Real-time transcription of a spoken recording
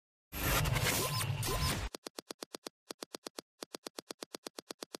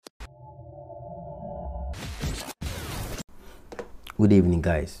Good evening,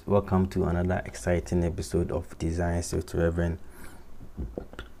 guys. Welcome to another exciting episode of Designs with Reverend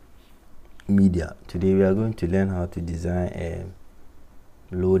Media. Today we are going to learn how to design a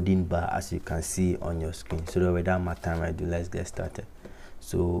loading bar, as you can see on your screen. So that without my time I do, let's get started.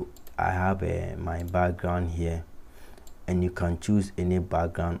 So I have my background here, and you can choose any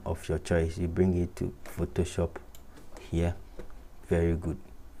background of your choice. You bring it to Photoshop here. Very good.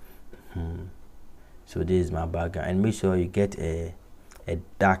 So this is my background, and make sure you get a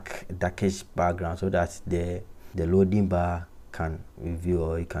darkish background so that the loading bar can reveal,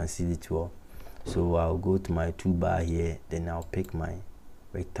 or you can see it well. So I'll go to my toolbar here, then I'll pick my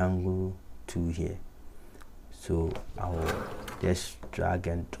rectangle tool here. So I'll just drag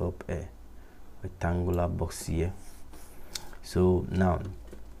and drop a rectangular box here. So now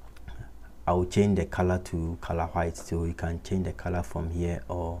I'll change the color to color white, so you can change the color from here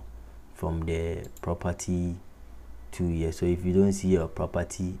or from the property tool here. So if you don't see your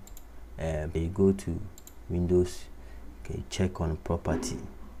property, you go to Windows, okay, check on property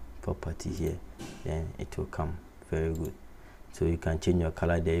here, then it will come. Very good. So you can change your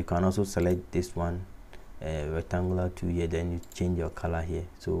color there. You can also select this one, rectangular tool here, then you change your color here.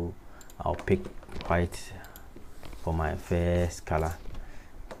 So I'll pick white for my first color,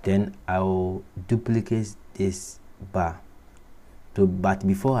 then I'll duplicate this bar. So but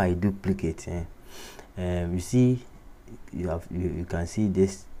before I duplicate, you see you can see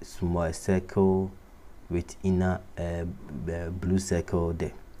this small circle with inner blue circle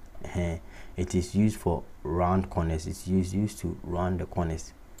there. It is used for round corners. It's used to round the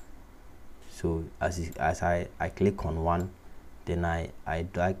corners. So as I click on one, then I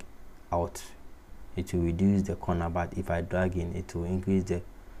drag out, it will reduce the corner, but if I drag in, it will increase the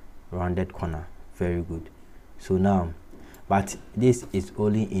rounded corner. Very good. So now, but this is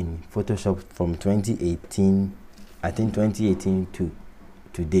only in Photoshop from 2018, I think 2018 to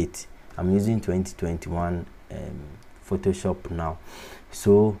date. I'm using 2021 Photoshop now.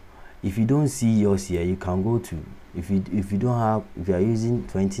 So if you don't see yours here, you can go to, if you are using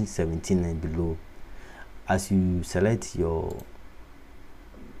 2017 and below, as you select your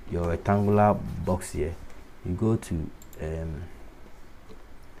rectangular box here, you go to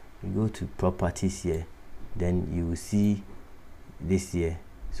properties here, then you will see this here.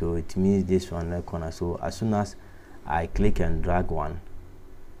 So it means this one left corner. So as soon as I click and drag one,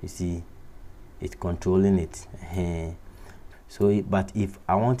 you see it's controlling it. So but if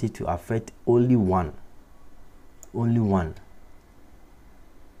I want it to affect only one,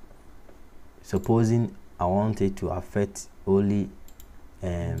 supposing I want it to affect only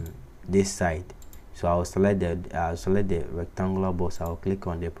this side, so I'll select the rectangular box. I'll click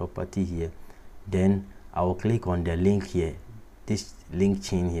on the property here, then I will click on the link here, this link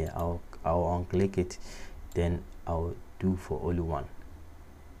chain here. I'll unclick it, then I'll do for only one.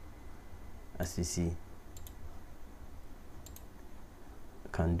 As you see, I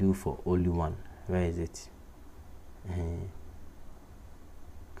can do for only one. Where is it?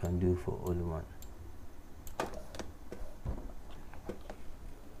 Can do for only one.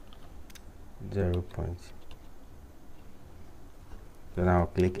 Zero point. Then I'll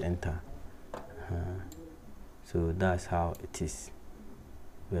click enter. So that's how it is.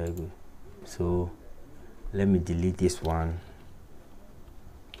 Very good. So let me delete this one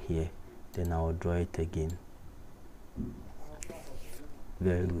here, then I'll draw it again.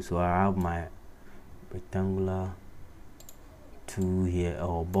 Very good. So I have my rectangular tool here,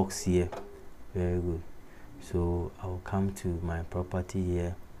 or box here. Very good. So I'll come to my property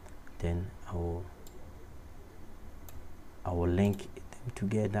here, then I will link them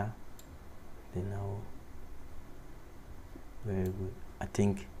together, then very good. I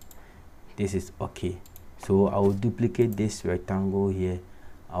think this is okay. So I will duplicate this rectangle here.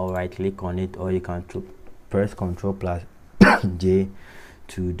 I'll right click on it, or you can press Ctrl plus J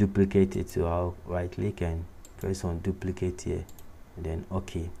to duplicate it. So I'll right click and press on duplicate here, and then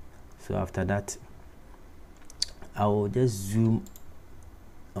okay. So after that, I'll just zoom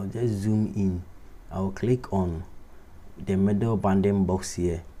in. I'll click on the middle bounding box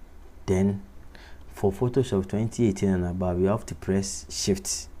here. Then for Photoshop 2018 and above, you have to press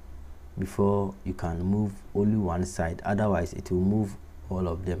Shift before you can move only one side, otherwise it will move all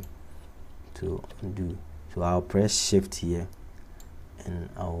of them. To undo, so I'll press Shift here, and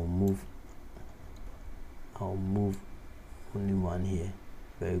I'll move only one here.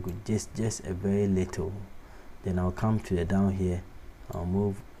 Very good. Just a very little. Then I'll come to the down here, I'll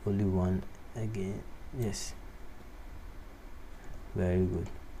move only one again. Yes, very good.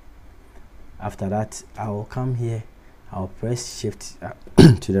 After that, I will come here, I'll press Shift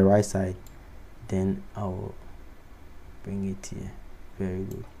to the right side, then I'll bring it here. very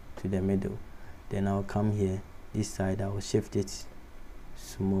good, to the middle. Then I'll come here, this side, I will shift it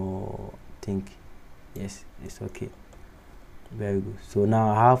small, think, yes, it's okay, very good. So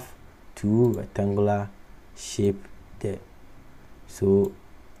now I have two rectangular shape there, so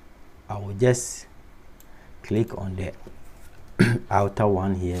I will just click on the outer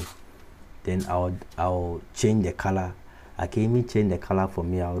one here, then I'll change the color. I can even change the color for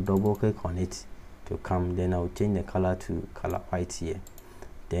me. I'll double click on it to come, then I'll change the color to color white here.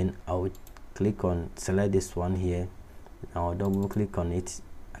 Then I'll click on, select this one here, I'll double click on it.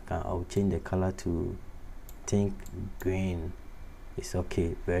 I'll change the color to think green. It's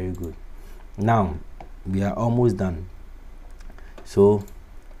okay, very good. Now we are almost done, so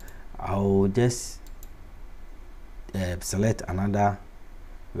I'll just select another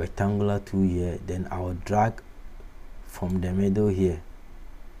rectangular tool here, then I'll drag from the middle here,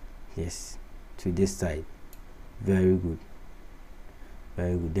 yes, to this side, very good,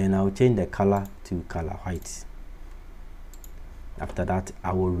 very good. Then I'll change the color to color white. After that,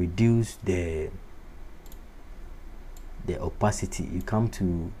 I will reduce the opacity. You come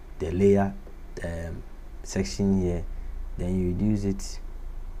to the layer section here, then you reduce it,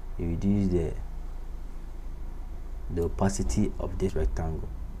 you reduce the opacity of this rectangle.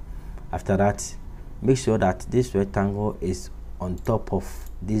 After that, make sure that this rectangle is on top of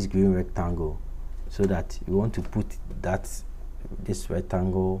this green rectangle, so that you want to put this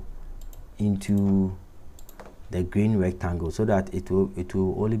rectangle into the green rectangle, so that it will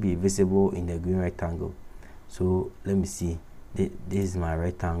only be visible in the green rectangle. So let me see, this is my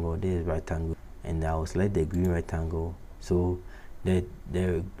rectangle, this is rectangle, and I will select the green rectangle. So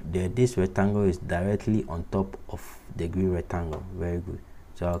this rectangle is directly on top of the green rectangle, very good.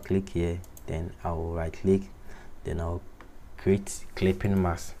 So I'll click here, then I'll right click, then I'll create clipping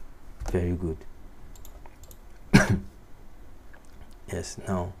mask, very good. Yes,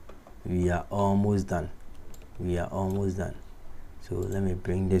 now we are almost done, we are almost done. So let me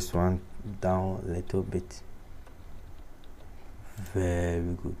bring this one down a little bit, very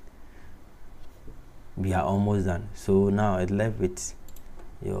good. We are almost done. So now it left with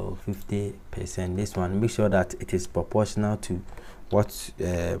your 50%. This one, make sure that it is proportional to what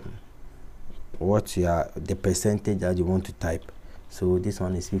the percentage that you want to type. So this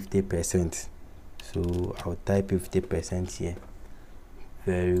one is 50%, so I'll type 50% here,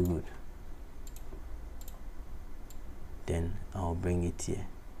 very good. Then I'll bring it here,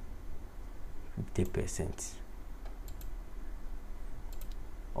 50%.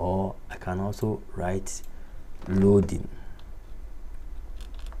 Or I can also write loading,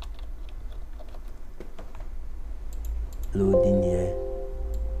 here,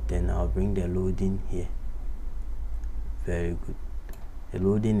 then I'll bring the loading here, very good. The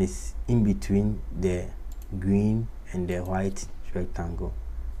loading is in between the green and the white rectangle,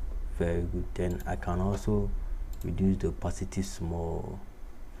 very good. Then I can also reduce the opacity small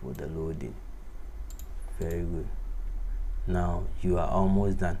for the loading, very good. Now you are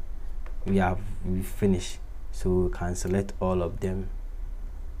almost done, we finished. So you can select all of them,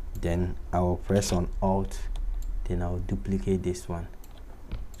 then I will press on Alt, then I'll duplicate this one.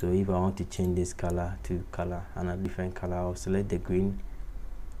 So if I want to change this color to another different color, I'll select the green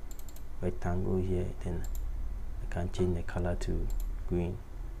rectangle here, then I can change the color to green.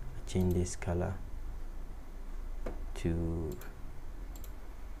 I change this color to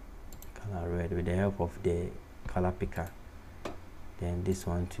color red with the help of the color picker, then this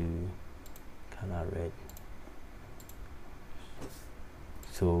one to color red.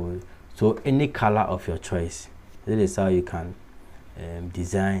 So any color of your choice. This is how you can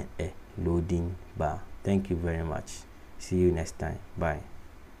design a loading bar. Thank you very much. See you next time. Bye.